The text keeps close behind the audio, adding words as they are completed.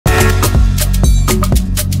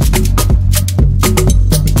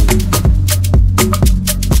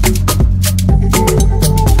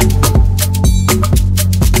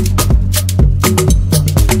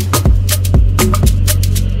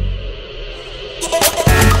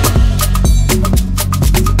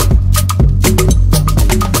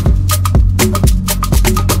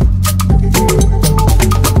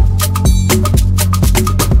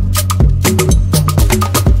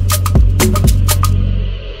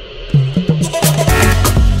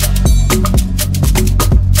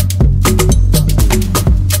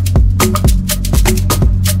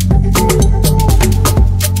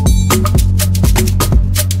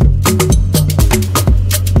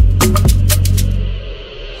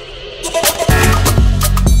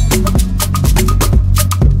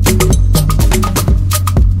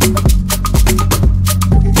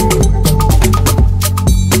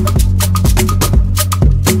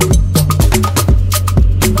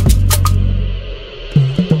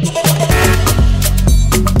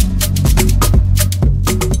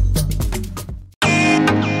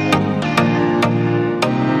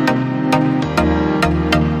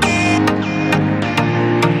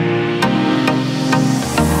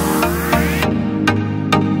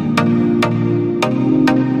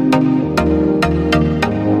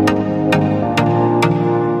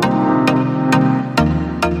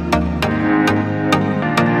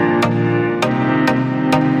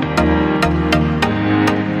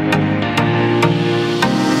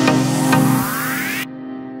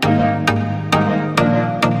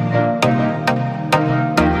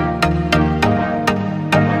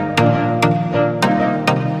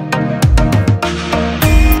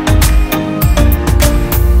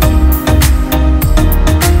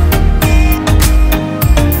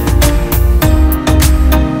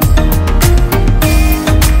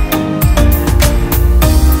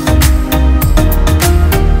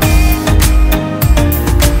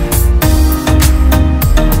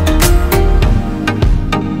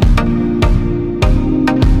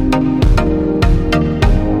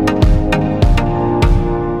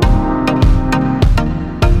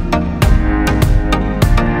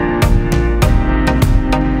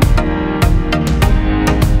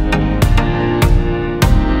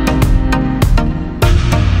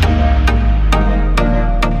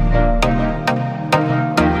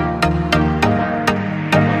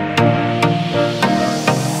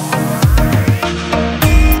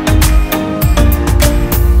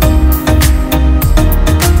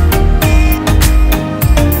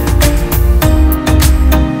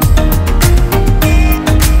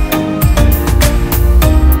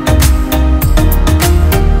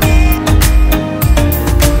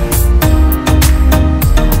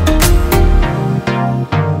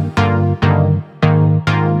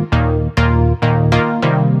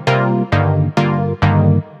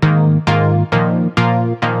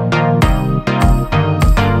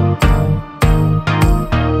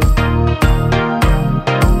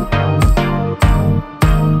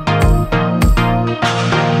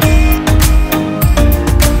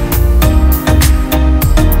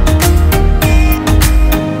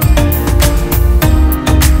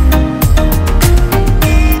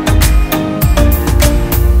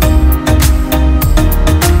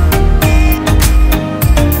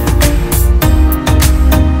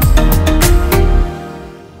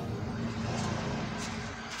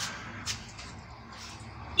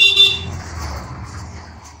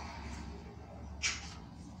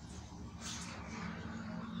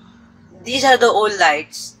These are the old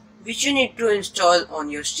lights which you need to install on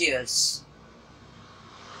your stairs.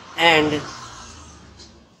 And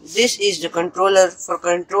this is the controller for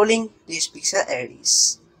controlling these pixel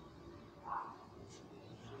LEDs.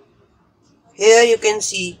 Here you can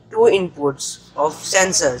see two inputs of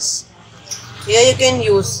sensors. Here you can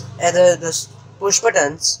use either the push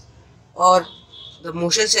buttons or the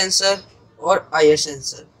motion sensor or IR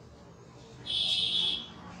sensor.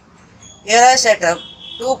 Here I set up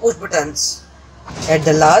two push buttons at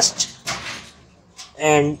the last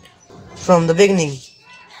and from the beginning.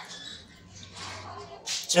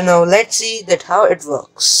 So now let's see that how it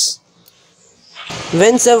works.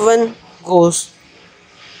 When someone goes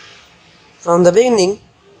from the beginning,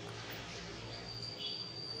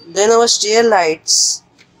 then our stair lights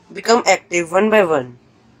become active one by one.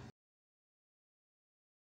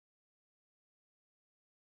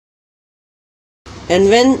 And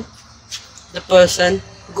when the person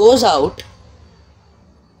goes out,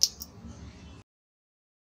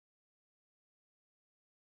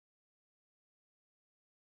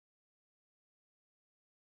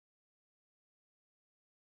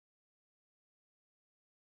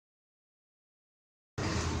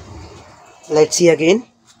 let's see again.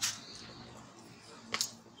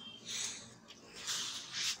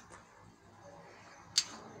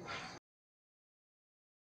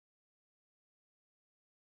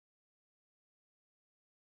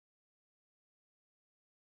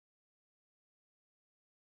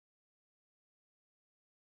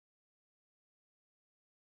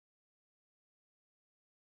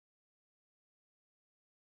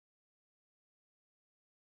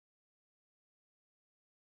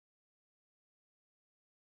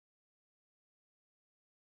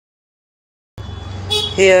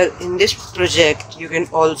 Here in this project you can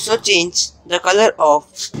also change the color of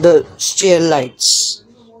the stair lights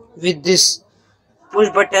with this push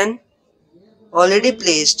button already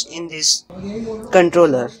placed in this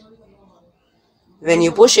controller. When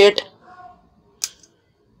you push it,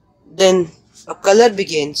 then a color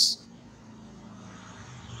begins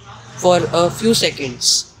for a few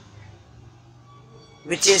seconds,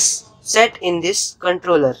 which is set in this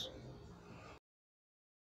controller.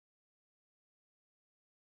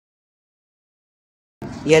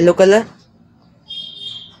 Yellow color.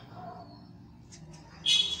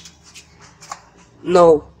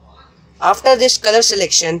 Now, after this color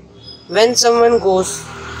selection, when someone goes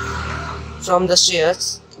from the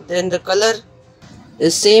stairs, then the color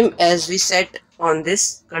is same as we set on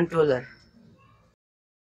this controller.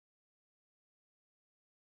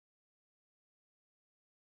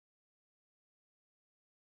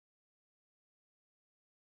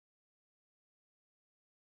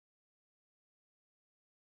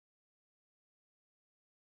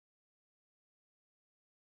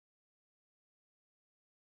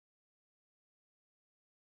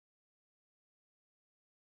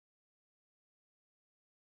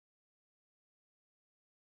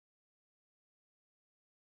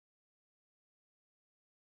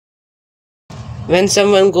 When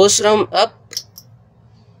someone goes from up,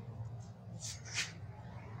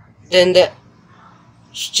 then the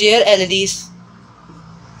stair LEDs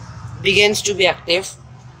begins to be active.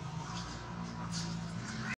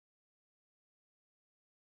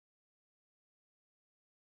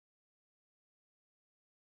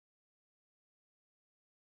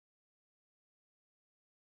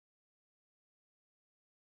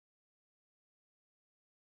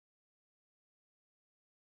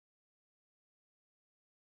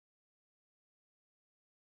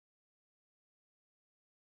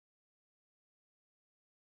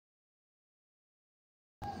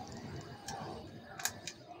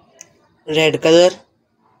 Red color.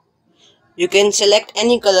 You can select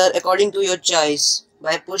any color according to your choice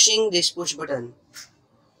by pushing this push button.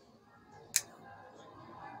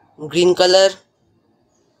 Green color.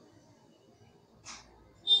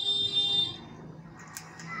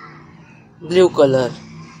 Blue color.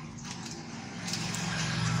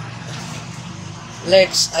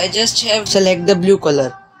 I just have select the blue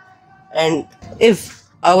color, and if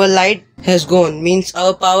our light has gone, means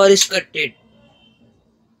our power is cutted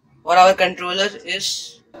or our controller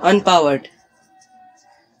is unpowered.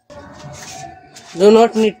 Do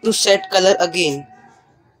not need to set color again,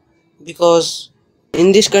 because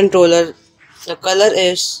in this controller the color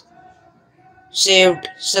is saved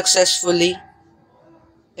successfully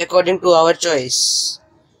according to our choice.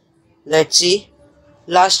 Let's see.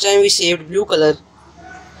 Last time we saved blue color,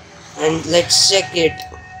 and let's check it.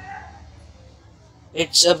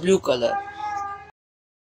 It's a blue color.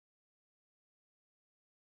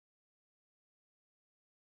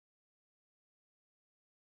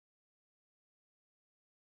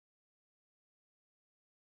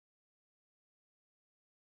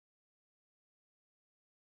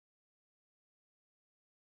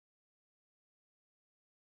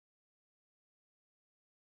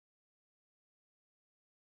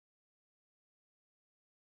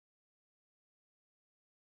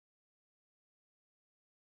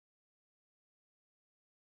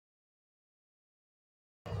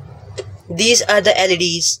 These are the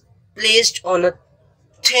LEDs placed on a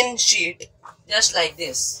thin sheet just like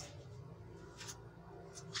this.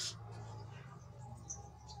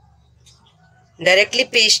 Directly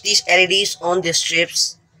paste these LEDs on the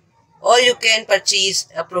strips, or you can purchase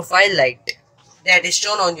a profile light that is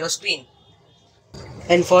shown on your screen.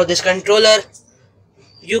 And for this controller,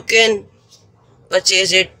 you can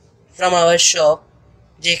purchase it from our shop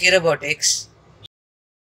JK Robotics.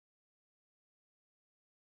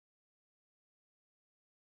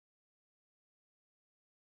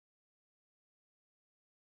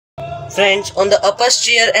 Friends, on the upper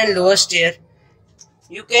stair and lower stair,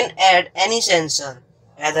 you can add any sensor,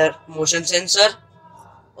 either motion sensor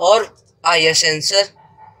or IR sensor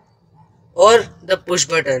or the push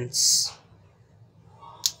buttons.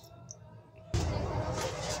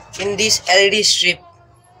 In this LED strip,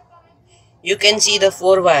 you can see the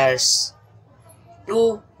 4 wires,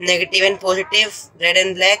 2 negative and positive, red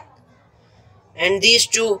and black, and these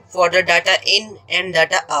 2 for the data in and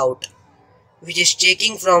data out, which is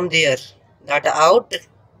taking from there data out,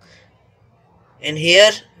 and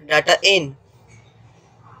here data in.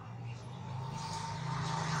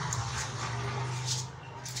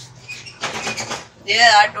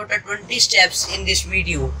 There are total 20 steps in this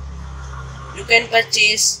video. You can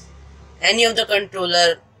purchase any of the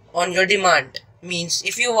controller on your demand. Means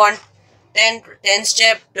if you want 10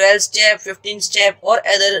 step, 12 step, 15 step or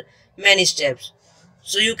other many steps.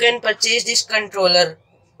 So you can purchase this controller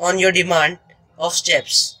on your demand of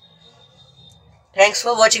steps. Thanks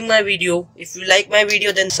for watching my video. If you like my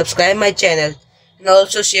video, then subscribe my channel and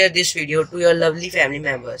also share this video to your lovely family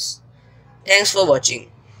members. Thanks for watching.